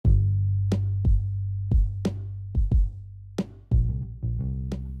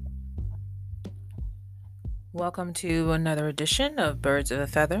Welcome to another edition of Birds of a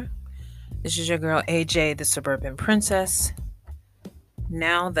Feather. This is your girl AJ, the Suburban Princess.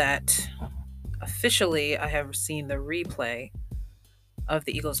 Now that officially I have seen the replay of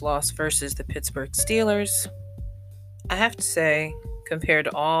the Eagles' loss versus the Pittsburgh Steelers, I have to say, compared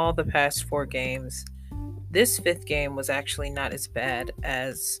to all the past four games, this fifth game was actually not as bad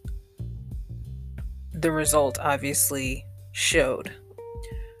as the result obviously showed.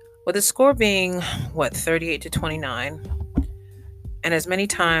 With the score being, 38 to 29, and as many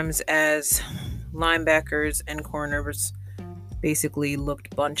times as linebackers and corners basically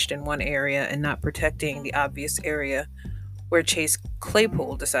looked bunched in one area and not protecting the obvious area where Chase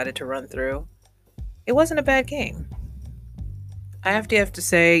Claypool decided to run through, it wasn't a bad game. I even have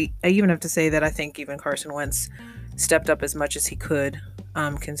to say that I think even Carson Wentz stepped up as much as he could,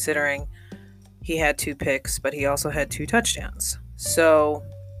 considering he had two picks, but he also had two touchdowns. So,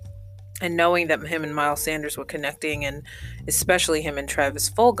 and knowing that him and Miles Sanders were connecting, and especially him and Travis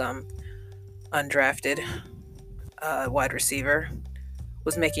Fulgham, undrafted wide receiver,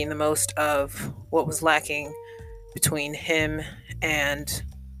 was making the most of what was lacking between him and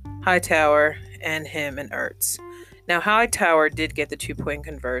Hightower and him and Ertz. Now, Hightower did get the 2-point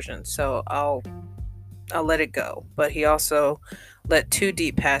conversion, so I'll let it go. But he also let two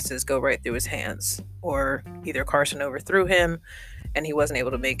deep passes go right through his hands, or either Carson overthrew him and he wasn't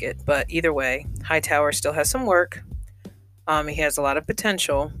able to make it. But either way, Hightower still has some work. He has a lot of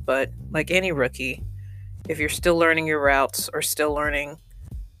potential, but like any rookie, if you're still learning your routes or still learning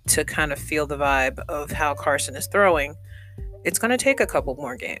to kind of feel the vibe of how Carson is throwing, it's going to take a couple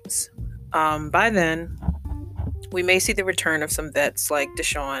more games. By then, we may see the return of some vets like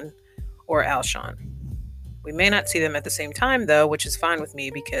Deshaun or Alshon. We may not see them at the same time, though, which is fine with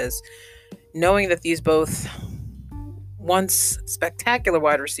me, because knowing that these both once spectacular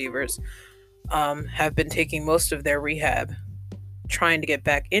wide receivers have been taking most of their rehab trying to get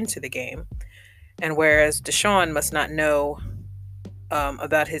back into the game, and whereas Deshaun must not know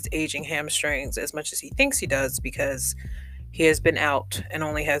about his aging hamstrings as much as he thinks he does, because he has been out and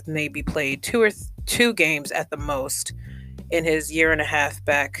only has maybe played two games at the most in his year and a half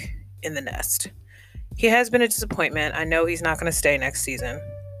back in the nest. He has been a disappointment. I know he's not going to stay next season,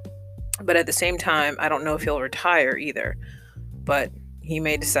 but at the same time, I don't know if he'll retire either. But he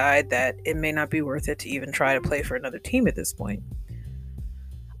may decide that it may not be worth it to even try to play for another team at this point.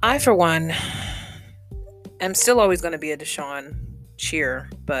 I, for one, am still always going to be a Deshaun cheer,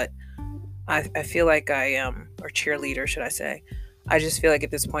 but I feel like I am, or cheerleader, should I say. I just feel like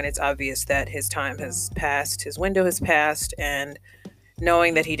at this point it's obvious that his time has passed, his window has passed, and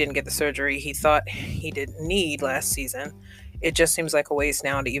knowing that he didn't get the surgery he thought he didn't need last season, it just seems like a waste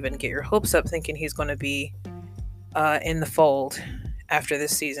now to even get your hopes up thinking he's going to be in the fold after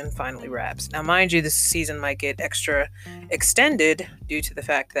this season finally wraps. Now, mind you, this season might get extra extended due to the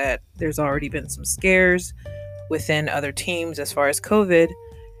fact that there's already been some scares within other teams as far as COVID,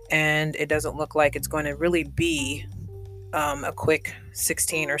 and it doesn't look like it's going to really be a quick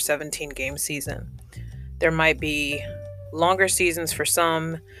 16 or 17 game season. There might be longer seasons for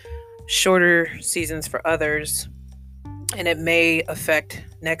some, shorter seasons for others, and it may affect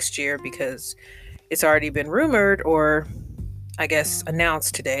next year because it's already been rumored, or I guess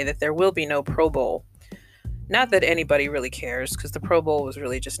announced today, that there will be no Pro Bowl. Not that anybody really cares, because the Pro Bowl was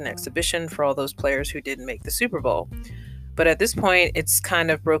really just an exhibition for all those players who didn't make the Super Bowl. But at this point, it's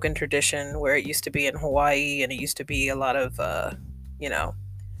kind of broken tradition, where it used to be in Hawaii, and it used to be a lot of,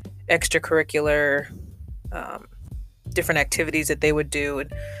 extracurricular, different activities that they would do.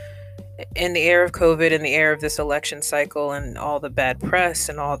 And in the era of COVID, in the era of this election cycle, and all the bad press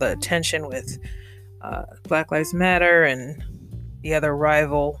and all the attention with Black Lives Matter and the other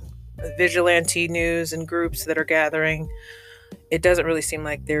rival vigilante news and groups that are gathering, it doesn't really seem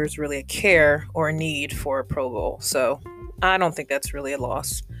like there's really a care or a need for a Pro Bowl. So I don't think that's really a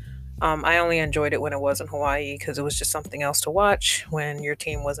loss. I only enjoyed it when it was in Hawaii, because it was just something else to watch when your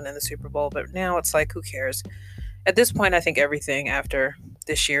team wasn't in the Super Bowl. But now it's like, who cares? At this point, I think everything after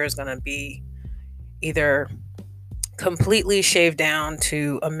this year is going to be either completely shaved down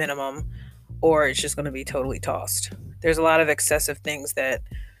to a minimum, or it's just going to be totally tossed. There's a lot of excessive things that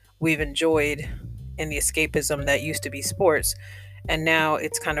we've enjoyed in the escapism that used to be sports, and now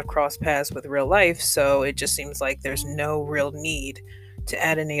it's kind of crossed paths with real life, so it just seems like there's no real need to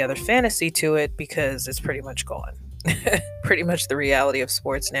add any other fantasy to it, because it's pretty much gone. Pretty much the reality of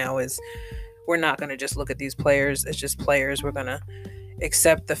sports now is we're not going to just look at these players as just players. We're going to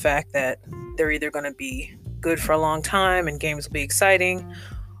accept the fact that they're either going to be good for a long time and games will be exciting,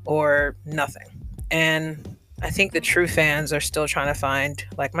 or nothing. And I think the true fans are still trying to find,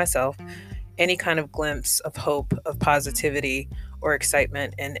 like myself, any kind of glimpse of hope, of positivity, or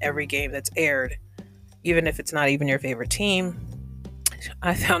excitement in every game that's aired, even if it's not even your favorite team.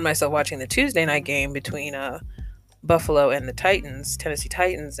 I found myself watching the Tuesday night game between Buffalo and the Titans, Tennessee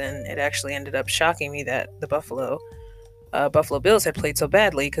Titans, and it actually ended up shocking me that the Buffalo Bills had played so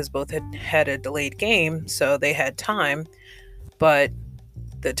badly because both had a delayed game, so they had time. But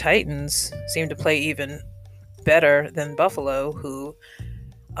the Titans seemed to play even better than Buffalo, who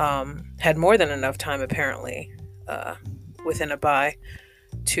had more than enough time apparently within a bye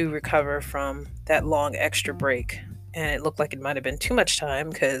to recover from that long extra break. And it looked like it might have been too much time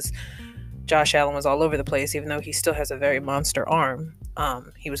because Josh Allen was all over the place, even though he still has a very monster arm.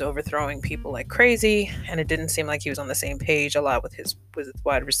 He was overthrowing people like crazy, and it didn't seem like he was on the same page a lot with his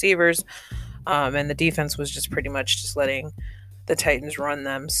wide receivers. And the defense was just pretty much just letting the Titans run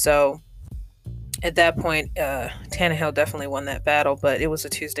them. So at that point, Tannehill definitely won that battle, but it was a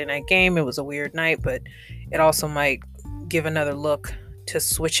Tuesday night game. It was a weird night, but it also might give another look to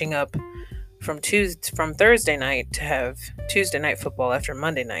switching up from Thursday night to have Tuesday night football after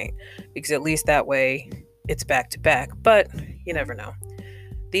Monday night, because at least that way it's back to back. But you never know.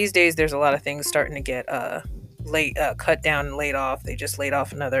 These days, there's a lot of things starting to get cut down and laid off. They just laid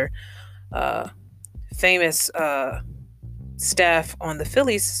off another famous staff on the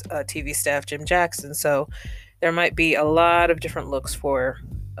Phillies TV staff, Jim Jackson. So there might be a lot of different looks for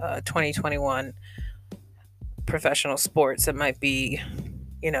 2021 professional sports. It might be,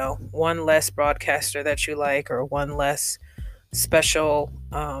 one less broadcaster that you like, or one less special,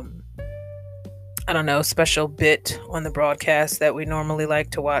 special bit on the broadcast that we normally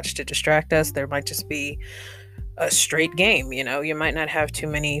like to watch to distract us. There might just be a straight game. You might not have too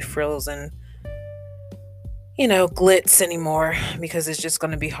many frills and glitz anymore, because it's just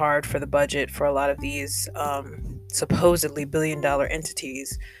going to be hard for the budget for a lot of these supposedly billion-dollar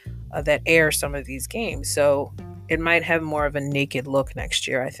entities that air some of these games. So it might have more of a naked look next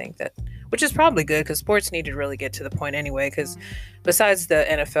year, I think, which is probably good, because sports need to really get to the point anyway, because besides the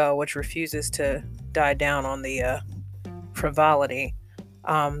NFL, which refuses to die down on the frivolity,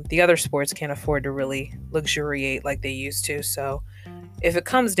 the other sports can't afford to really luxuriate like they used to. So if it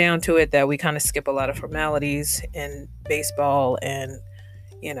comes down to it that we kind of skip a lot of formalities in baseball and,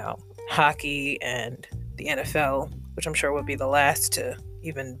 hockey and the NFL, which I'm sure will be the last to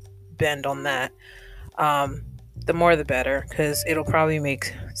even bend on that, the more the better, because it'll probably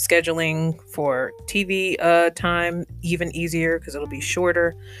make scheduling for TV time even easier, because it'll be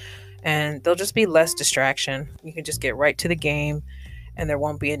shorter and there'll just be less distraction. You can just get right to the game, and there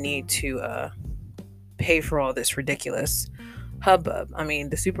won't be a need to pay for all this ridiculous hubbub. I mean,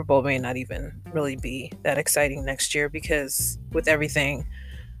 the Super Bowl may not even really be that exciting next year, because with everything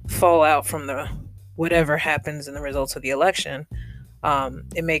fallout from the whatever happens in the results of the election,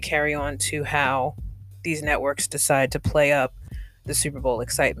 it may carry on to how these networks decide to play up the Super Bowl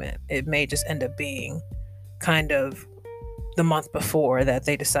excitement. It may just end up being kind of the month before that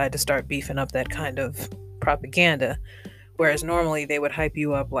they decide to start beefing up that kind of propaganda, whereas normally they would hype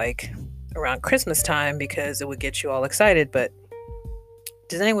you up like around Christmas time because it would get you all excited. But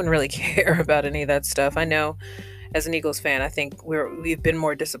does anyone really care about any of that stuff? I know as an Eagles fan, I think we've been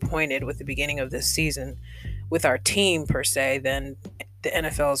more disappointed with the beginning of this season with our team per se than the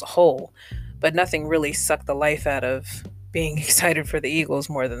NFL as a whole. But nothing really sucked the life out of being excited for the Eagles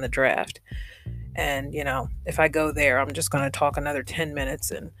more than the draft. And, if I go there, I'm just going to talk another 10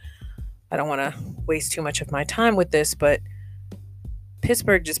 minutes, and I don't want to waste too much of my time with this, but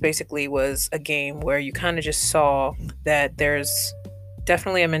Pittsburgh just basically was a game where you kind of just saw that there's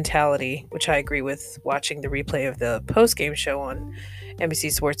definitely a mentality, which I agree with watching the replay of the post-game show on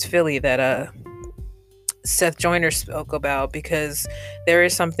NBC Sports Philly that Seth Joyner spoke about, because there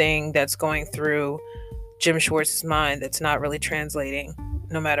is something that's going through Jim Schwartz's mind that's not really translating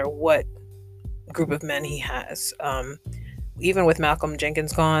no matter what group of men he has. Even with Malcolm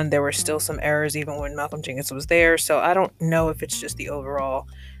Jenkins gone, there were still some errors even when Malcolm Jenkins was there. So I don't know if it's just the overall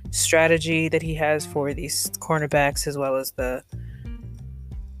strategy that he has for these cornerbacks as well as the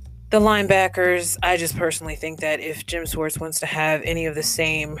linebackers. I just personally think that if Jim Schwartz wants to have any of the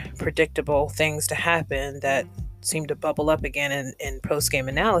same predictable things to happen that seem to bubble up again in post-game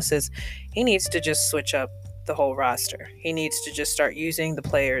analysis, he needs to just switch up the whole roster. He needs to just start using the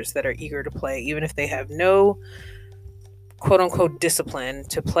players that are eager to play, even if they have no quote-unquote discipline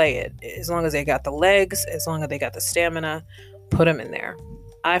to play it. As long as they got the legs, as long as they got the stamina, put them in there.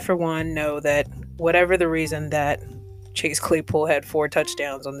 I, for one, know that whatever the reason that Chase Claypool had 4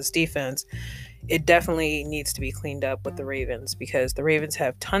 touchdowns on this defense, it definitely needs to be cleaned up with the Ravens, because the Ravens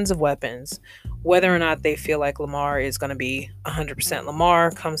have tons of weapons whether or not they feel like Lamar is going to be 100%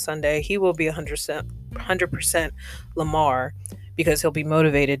 Lamar come Sunday, he will be 100% Lamar, because he'll be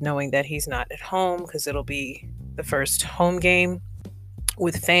motivated knowing that he's not at home, because it'll be the first home game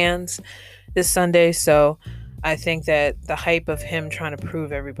with fans this Sunday. So I think that the hype of him trying to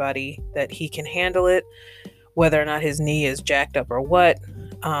prove everybody that he can handle it, whether or not his knee is jacked up or what,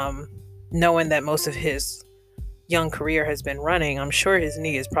 knowing that most of his young career has been running, I'm sure his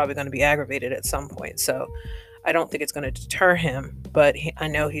knee is probably going to be aggravated at some point. So I don't think it's going to deter him, but I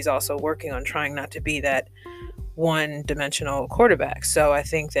know he's also working on trying not to be that one-dimensional quarterback. So I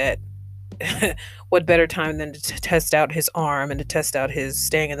think that what better time than to test out his arm and to test out his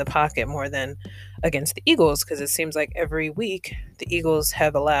staying in the pocket more than against the Eagles, because it seems like every week the Eagles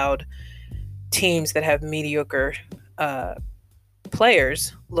have allowed teams that have mediocre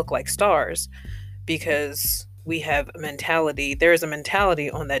players look like stars, because we have a mentality. There is a mentality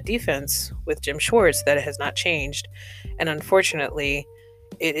on that defense with Jim Schwartz that has not changed. And unfortunately,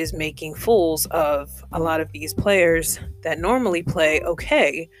 it is making fools of a lot of these players that normally play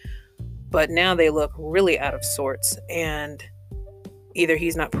okay, but now they look really out of sorts. And either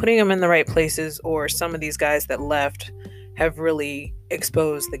he's not putting them in the right places, or some of these guys that left have really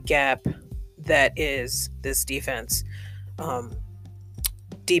exposed the gap that is this defense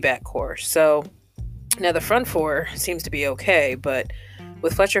D-back core. So now the front four seems to be okay, but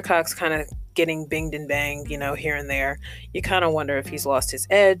with Fletcher Cox kind of getting binged and banged, here and there, you kind of wonder if he's lost his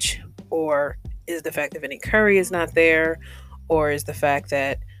edge, or is the fact that Vinny Curry is not there, or is the fact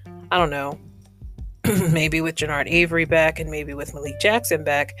that, I don't know, maybe with Jannard Avery back and maybe with Malik Jackson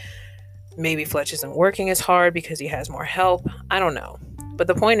back, maybe Fletch isn't working as hard because he has more help. I don't know. But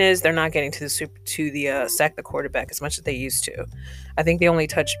the point is, they're not getting to the sack the quarterback as much as they used to. I think they only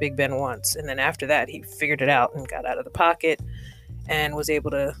touched Big Ben once, and then after that, he figured it out and got out of the pocket and was able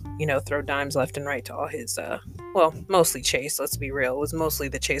to, throw dimes left and right to all his, mostly Chase. Let's be real, it was mostly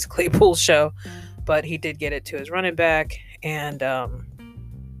the Chase Claypool show, but he did get it to his running back, and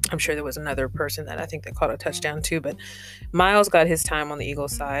I'm sure there was another person that I think that caught a touchdown too. But Miles got his time on the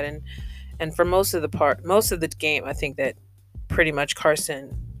Eagles side, and for most of the game, I think that pretty much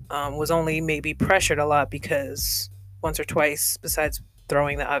Carson was only maybe pressured a lot because once or twice, besides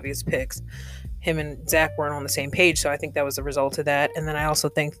throwing the obvious picks, him and Zach weren't on the same page. So I think that was a result of that. And then I also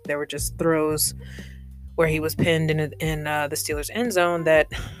think there were just throws where he was pinned in the Steelers' end zone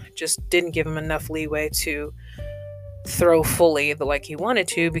that just didn't give him enough leeway to throw fully like he wanted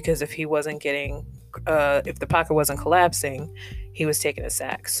to, because if he wasn't getting, if the pocket wasn't collapsing, he was taking a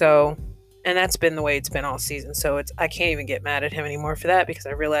sack. So, and that's been the way it's been all season. So I can't even get mad at him anymore for that, because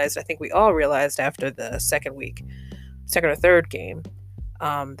I think we all realized after the second or third game,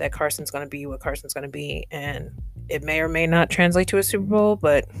 that Carson's going to be what Carson's going to be. And it may or may not translate to a Super Bowl,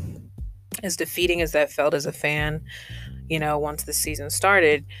 but as defeating as that felt as a fan, once the season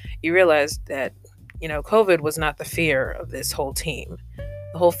started, you realized that, COVID was not the fear of this whole team.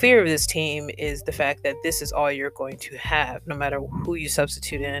 The whole fear of this team is the fact that this is all you're going to have, no matter who you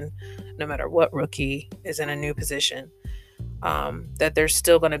substitute in, no matter what rookie is in a new position, that there's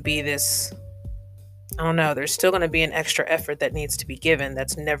still going to be this, there's still going to be an extra effort that needs to be given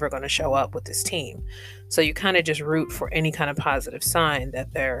that's never going to show up with this team. So you kind of just root for any kind of positive sign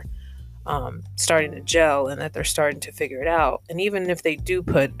that they're starting to gel and that they're starting to figure it out. And even if they do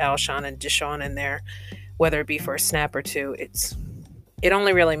put Alshon and Deshaun in there, whether it be for a snap or two, it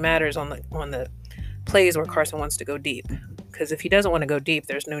only really matters on the plays where Carson wants to go deep. Because if he doesn't want to go deep,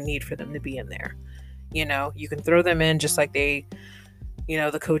 there's no need for them to be in there. You can throw them in just like the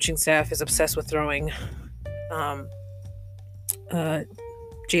coaching staff is obsessed with throwing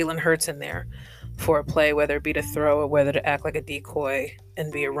Jalen Hurts in there for a play, whether it be to throw or whether to act like a decoy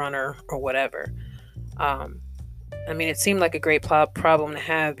and be a runner or whatever. It seemed like a great problem to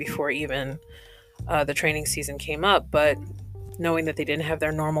have before even the training season came up, but knowing that they didn't have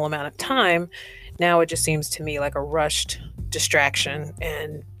their normal amount of time, now it just seems to me like a rushed distraction,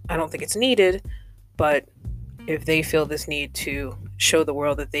 and I don't think it's needed. But if they feel this need to show the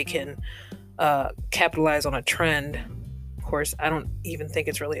world that they can capitalize on a trend, of course, I don't even think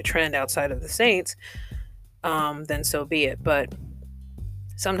it's really a trend outside of the Saints, then so be it. But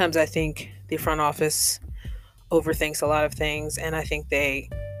sometimes I think the front office overthinks a lot of things, and I think they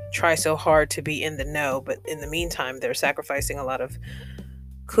try so hard to be in the know, but in the meantime, they're sacrificing a lot of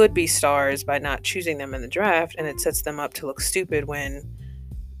could-be stars by not choosing them in the draft, and it sets them up to look stupid when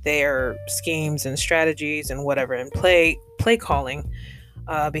their schemes and strategies and whatever and play calling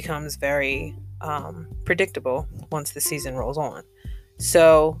becomes very predictable once the season rolls on.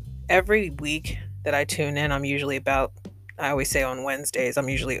 So every week that I tune in, I always say on Wednesdays, I'm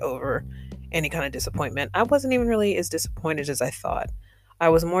usually over any kind of disappointment. I wasn't even really as disappointed as I thought. I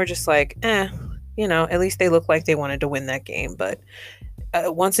was more just like, at least they looked like they wanted to win that game. But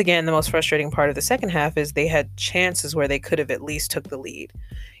once again, the most frustrating part of the second half is they had chances where they could have at least took the lead.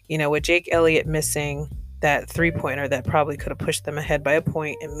 With Jake Elliott missing that 3-pointer that probably could have pushed them ahead by a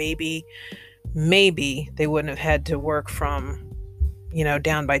point, and maybe they wouldn't have had to work from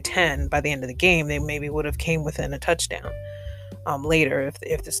down by 10 by the end of the game. They maybe would have came within a touchdown later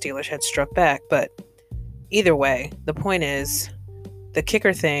if the Steelers had struck back. But either way, the point is the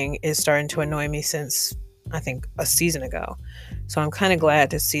kicker thing is starting to annoy me since I think a season ago. So I'm kind of glad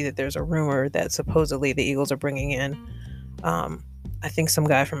to see that there's a rumor that supposedly the Eagles are bringing in I think some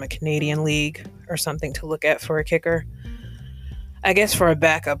guy from a Canadian league or something to look at for a kicker. I guess for a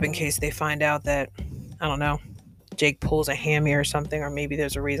backup in case they find out that, I don't know, Jake pulls a hammy or something, or maybe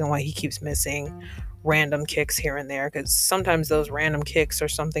there's a reason why he keeps missing random kicks here and there, because sometimes those random kicks are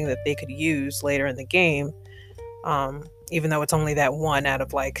something that they could use later in the game, even though it's only that one out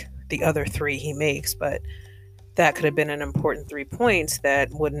of like the other 3 he makes. But that could have been an important 3 points that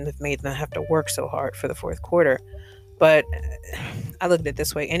wouldn't have made them have to work so hard for the fourth quarter. But I looked at it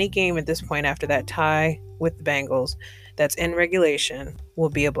this way. Any game at this point after that tie with the Bengals that's in regulation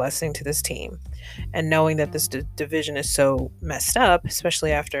will be a blessing to this team. And knowing that this division is so messed up,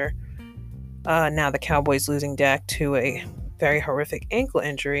 especially after now the Cowboys losing Dak to a very horrific ankle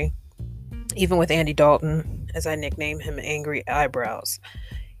injury, even with Andy Dalton, as I nickname him, Angry Eyebrows,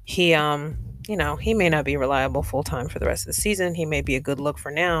 he may not be reliable full-time for the rest of the season. He may be a good look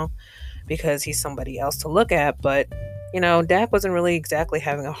for now because he's somebody else to look at, but Dak wasn't really exactly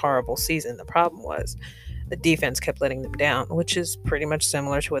having a horrible season. The problem was the defense kept letting them down, which is pretty much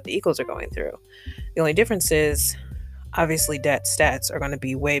similar to what the Eagles are going through. The only difference is, obviously, Dak's stats are going to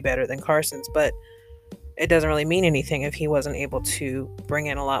be way better than Carson's, but it doesn't really mean anything if he wasn't able to bring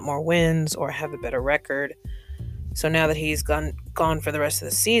in a lot more wins or have a better record. So now that he's gone for the rest of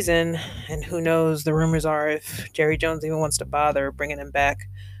the season, and who knows, the rumors are if Jerry Jones even wants to bother bringing him back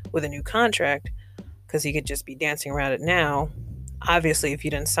with a new contract, because he could just be dancing around it now. Obviously, if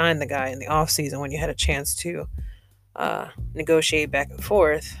you didn't sign the guy in the offseason when you had a chance to negotiate back and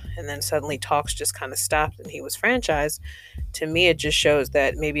forth, and then suddenly talks just kind of stopped and he was franchised, to me it just shows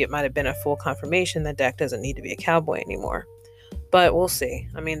that maybe it might have been a full confirmation that Dak doesn't need to be a Cowboy anymore. But we'll see.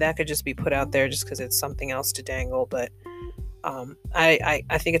 I mean, that could just be put out there just because it's something else to dangle. But I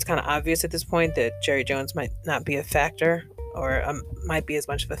think it's kind of obvious at this point that Jerry Jones might not be a factor, or might be as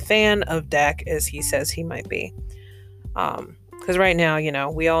much of a fan of Dak as he says he might be. Because right now,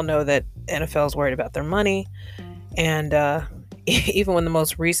 we all know that NFL is worried about their money. And even when the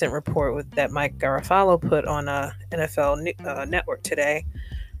most recent report that Mike Garafolo put on NFL Network today,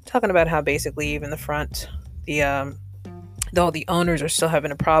 talking about how basically even the front, though the owners are still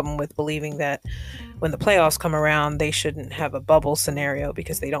having a problem with believing that when the playoffs come around, they shouldn't have a bubble scenario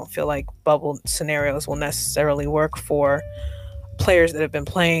because they don't feel like bubble scenarios will necessarily work for players that have been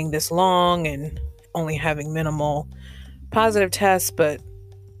playing this long and only having minimal positive tests. But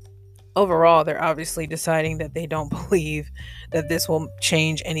overall, they're obviously deciding that they don't believe that this will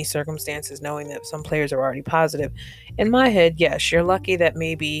change any circumstances, knowing that some players are already positive. In my head, yes, you're lucky that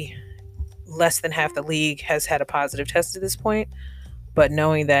maybe less than half the league has had a positive test at this point. But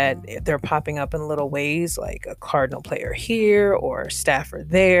knowing that they're popping up in little ways, like a Cardinal player here or Stafford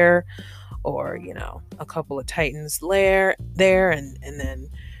there, or, a couple of Titans there, and then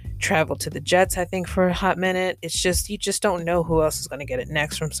travel to the Jets, I think, for a hot minute. It's just, you just don't know who else is going to get it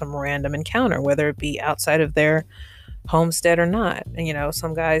next from some random encounter, whether it be outside of their homestead or not. And,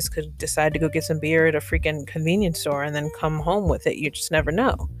 some guys could decide to go get some beer at a freaking convenience store and then come home with it. You just never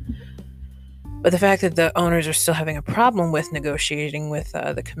know. But the fact that the owners are still having a problem with negotiating with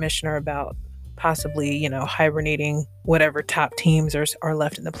the commissioner about possibly, hibernating whatever top teams are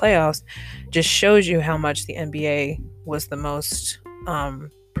left in the playoffs just shows you how much the NBA was the most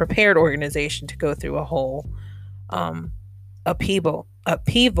prepared organization to go through a whole upheaval, of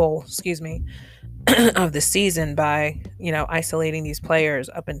the season by, isolating these players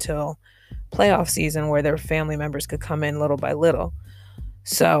up until playoff season where their family members could come in little by little.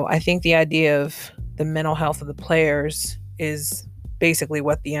 So I think the idea of the mental health of the players is basically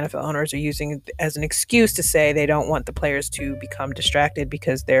what the NFL owners are using as an excuse to say they don't want the players to become distracted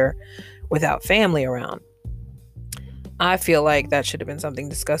because they're without family around. I feel like that should have been something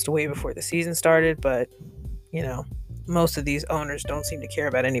discussed way before the season started, but, most of these owners don't seem to care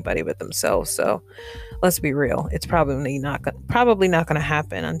about anybody but themselves. So let's be real. It's probably not going to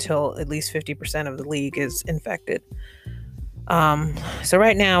happen until at least 50% of the league is infected. So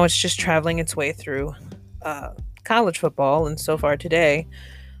right now it's just traveling its way through college football, and so far today,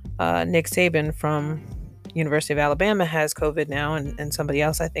 Nick Saban from University of Alabama has COVID now, and somebody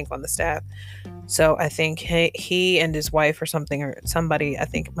else, I think, on the staff. So I think he and his wife or something, or somebody, I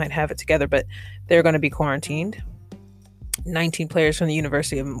think, might have it together, but they're going to be quarantined. 19 players from the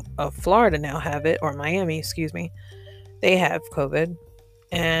University of Florida now have it, or Miami, excuse me. They have COVID.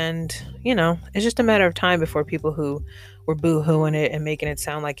 And, it's just a matter of time before people who were boo-hooing it and making it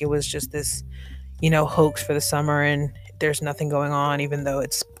sound like it was just this, hoax for the summer and there's nothing going on, even though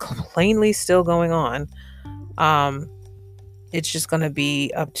it's plainly still going on. It's just going to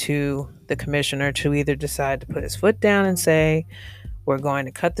be up to the commissioner to either decide to put his foot down and say, we're going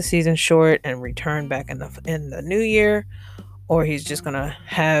to cut the season short and return back in the new year, or he's just going to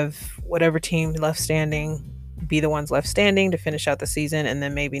have whatever team left standing be the ones left standing to finish out the season, and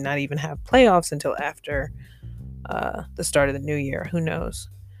then maybe not even have playoffs until after the start of the new year. Who knows?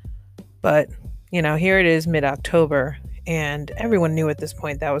 But, here it is mid-October, and everyone knew at this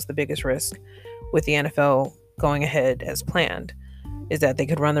point that was the biggest risk with the NFL going ahead as planned, is that they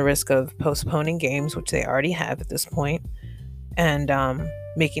could run the risk of postponing games, which they already have at this point, and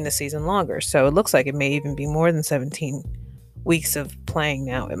making the season longer. So it looks like it may even be more than 17 weeks of playing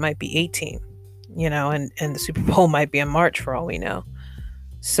now. It might be 18, and the Super Bowl might be in March for all we know.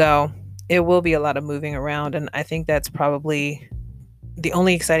 So it will be a lot of moving around, and I think that's probably the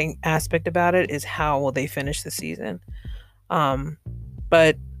only exciting aspect about it, is how will they finish the season.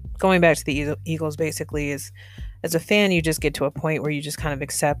 But going back to the Eagles, basically, is as a fan, you just get to a point where you just kind of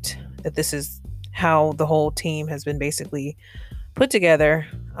accept that this is how the whole team has been basically put together,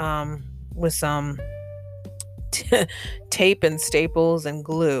 with some tape and staples and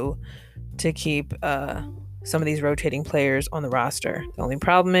glue to keep some of these rotating players on the roster. The only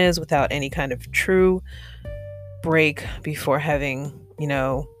problem is, without any kind of true break before having,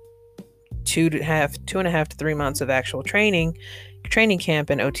 2.5 to 3 months of actual training camp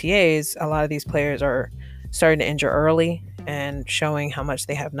and OTAs, a lot of these players are starting to injure early and showing how much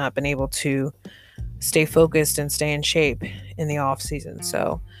they have not been able to stay focused and stay in shape in the off season.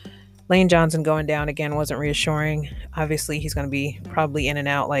 So Lane Johnson going down again wasn't reassuring. Obviously, he's going to be probably in and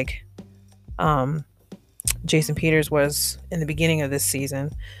out like Jason Peters was in the beginning of this season.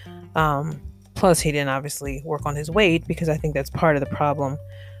 Plus, he didn't obviously work on his weight, because I think that's part of the problem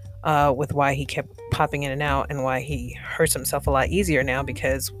with why he kept popping in and out, and why he hurts himself a lot easier now,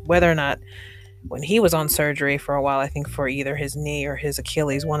 because whether or not, when he was on surgery for a while, I think for either his knee or his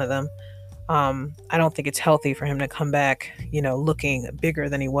Achilles, one of them, I don't think it's healthy for him to come back, looking bigger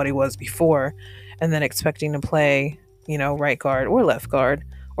than what he was before, and then expecting to play, right guard or left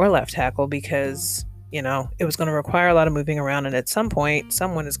tackle, because, it was going to require a lot of moving around. And at some point,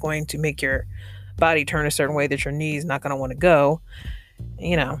 someone is going to make your body turn a certain way that your knee is not going to want to go,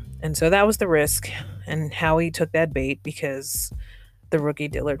 And so that was the risk, and Howie took that bait, because the rookie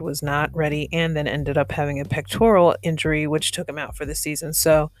Dillard was not ready, and then ended up having a pectoral injury, which took him out for the season.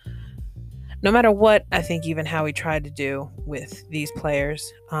 So no matter what, I think even Howie tried to do with these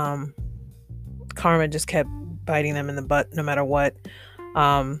players, karma just kept biting them in the butt no matter what.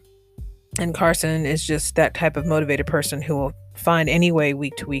 And Carson is just that type of motivated person who will find any way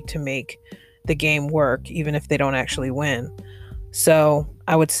week to week to make the game work, even if they don't actually win. So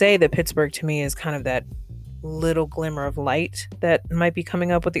I would say that Pittsburgh, to me, is kind of that little glimmer of light that might be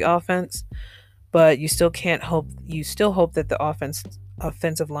coming up with the offense. But you still hope that the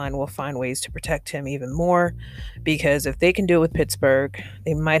offensive line will find ways to protect him even more, because if they can do it with Pittsburgh,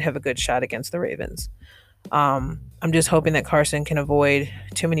 they might have a good shot against the Ravens. I'm just hoping that Carson can avoid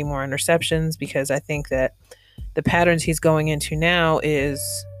too many more interceptions, because I think that the patterns he's going into now is,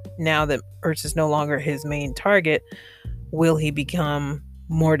 now that Ertz is no longer his main target, will he become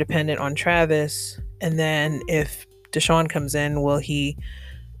more dependent on Travis? And then if Deshaun comes in, will he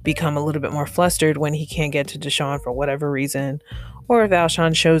become a little bit more flustered when he can't get to Deshaun for whatever reason? Or if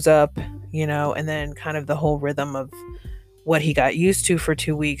Alshon shows up, and then kind of the whole rhythm of what he got used to for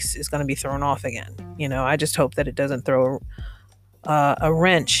 2 weeks is going to be thrown off again. I just hope that it doesn't throw a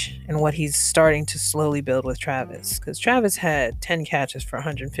wrench in what he's starting to slowly build with Travis, because Travis had 10 catches for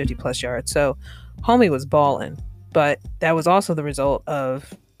 150 plus yards. So homie was balling, but that was also the result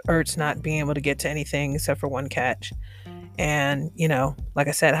of Ertz not being able to get to anything except for one catch. And, like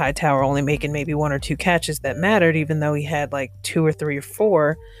I said, Hightower only making maybe 1 or 2 catches that mattered, even though he had like 2 or 3 or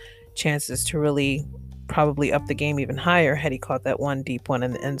 4 chances to really probably up the game even higher had he caught that one deep one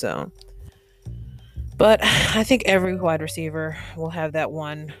in the end zone. But I think every wide receiver will have that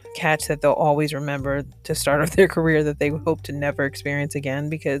one catch that they'll always remember to start off their career that they hope to never experience again,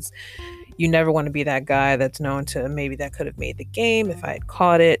 because you never want to be that guy that's known to, maybe that could have made the game if I had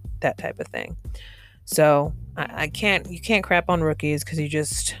caught it, that type of thing. So You can't crap on rookies because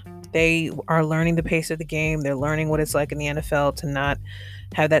they are learning the pace of the game. They're learning what it's like in the NFL to not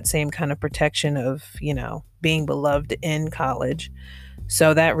have that same kind of protection of, being beloved in college.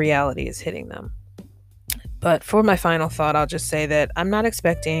 So that reality is hitting them. But for my final thought, I'll just say that I'm not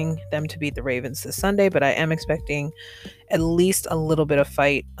expecting them to beat the Ravens this Sunday, but I am expecting at least a little bit of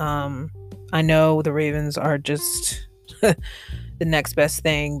fight. I know the Ravens are just the next best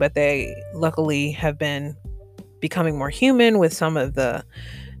thing, but they luckily have been becoming more human with some of the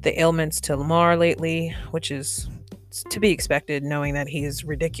ailments to Lamar lately, which is to be expected, knowing that he's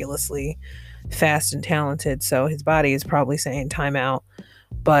ridiculously fast and talented. So his body is probably saying timeout.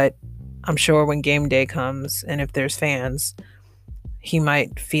 But I'm sure when game day comes and if there's fans, he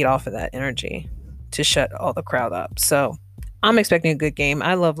might feed off of that energy to shut all the crowd up. So I'm expecting a good game.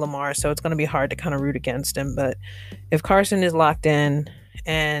 I love Lamar, so it's going to be hard to kind of root against him. But if Carson is locked in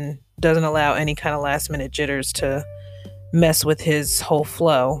and doesn't allow any kind of last minute jitters to mess with his whole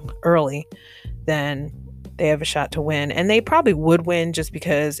flow early, then they have a shot to win. And they probably would win just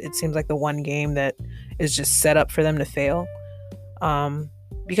because it seems like the one game that is just set up for them to fail.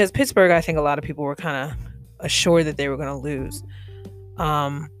 Because Pittsburgh, I think a lot of people were kind of assured that they were going to lose.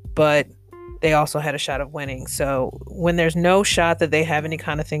 But they also had a shot of winning. So when there's no shot that they have any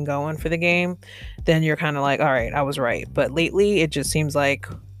kind of thing going for the game, then you're kind of like, all right, I was right. But lately, it just seems like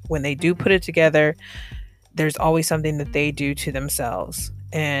when they do put it together, there's always something that they do to themselves.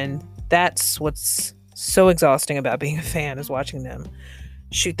 And that's what's so exhausting about being a fan, is watching them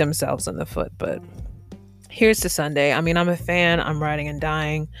shoot themselves in the foot. But here's to Sunday. I mean, I'm a fan. I'm riding and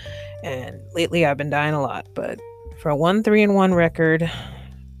dying. And lately I've been dying a lot. But for a 1-3-1 record,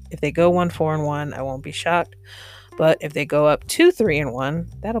 if they go 1-4-1, I won't be shocked. But if they go up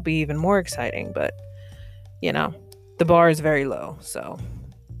 2-3-1, that'll be even more exciting. But, the bar is very low. So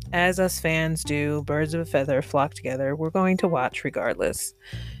as us fans do, birds of a feather flock together. We're going to watch regardless.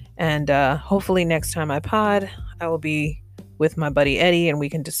 And hopefully next time I pod, I will be with my buddy Eddie and we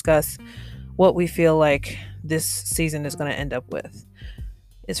can discuss what we feel like this season is going to end up with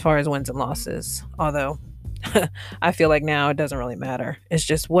as far as wins and losses. Although I feel like now it doesn't really matter. It's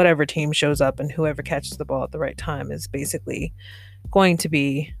just whatever team shows up and whoever catches the ball at the right time is basically going to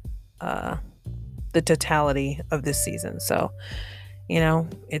be the totality of this season. So,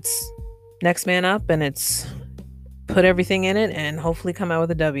 it's next man up and it's put everything in it and hopefully come out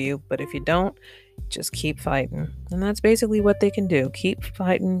with a W. But if you don't, just keep fighting. And that's basically what they can do. Keep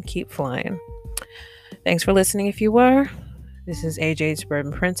fighting, keep flying. Thanks for listening if you were. This is AJ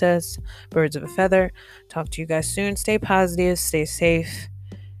Suburban Princess, Birds of a Feather. Talk to you guys soon. Stay positive, stay safe,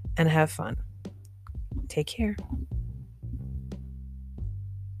 and have fun. Take care.